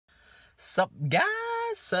Sup guys,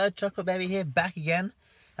 Sir Chocolate Baby here, back again.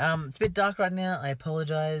 It's a bit dark right now, I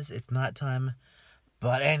apologise, it's nighttime.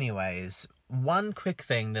 But anyways, one quick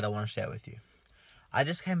thing that I want to share with you. I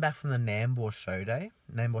just came back from the Nambour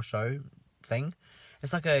Show thing.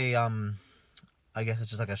 It's like a, I guess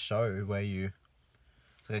it's just like a show where it's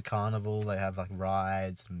like a carnival, they have like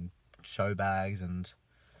rides and show bags and,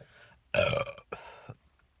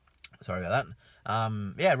 sorry about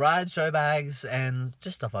that. Yeah, rides, show bags, and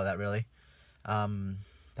just stuff like that, really.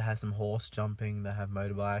 They have some horse jumping, they have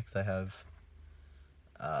motorbikes, they have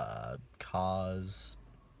cars,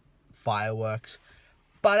 fireworks.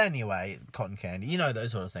 But anyway, cotton candy, you know,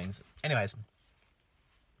 those sort of things. Anyways,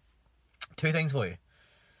 two things for you.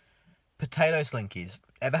 Potato Slinkies.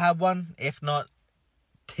 Ever had one? If not,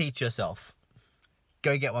 teach yourself.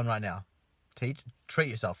 Go get one right now. Treat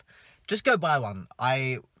yourself. Just go buy one.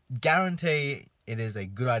 I guarantee it is a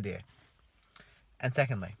good idea. And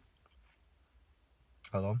secondly,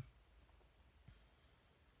 hold on.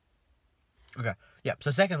 Okay, yeah,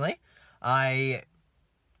 so secondly, I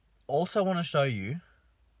also want to show you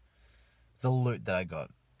the loot that I got,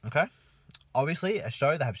 okay? Obviously, a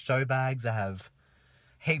show, they have show bags, they have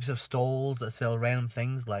heaps of stalls that sell random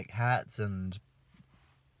things like hats and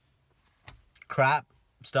crap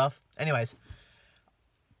stuff. Anyways,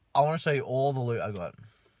 I want to show you all the loot I got.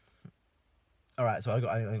 Alright, so I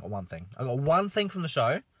only got one thing. I got one thing from the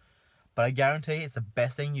show, but I guarantee it's the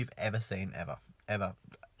best thing you've ever seen, ever. Ever.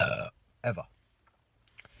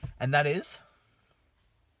 And that is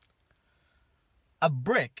a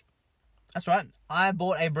brick. That's right, I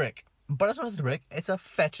bought a brick. But it's not just a brick, it's a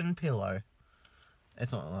fetching pillow.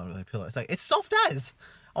 It's not really a pillow, it's soft as.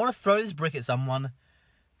 I want to throw this brick at someone,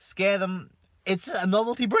 scare them. It's a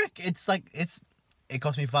novelty brick. It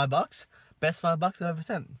cost me $5. Best $5 I've ever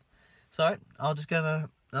spent. So, I'll just gonna,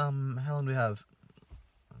 how long do we have?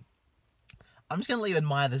 I'm just gonna let you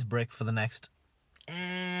admire this brick for the next,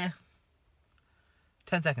 10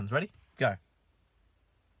 seconds. Ready? Go.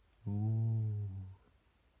 Ooh.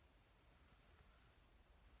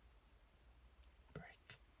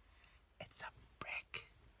 Brick. It's a brick.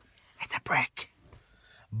 It's a brick.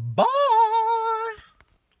 Bye!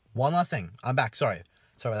 One last thing. I'm back. Sorry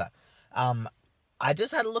about that. I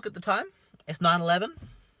just had a look at the time. It's 9:11.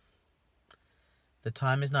 The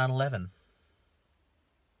time is 9:11.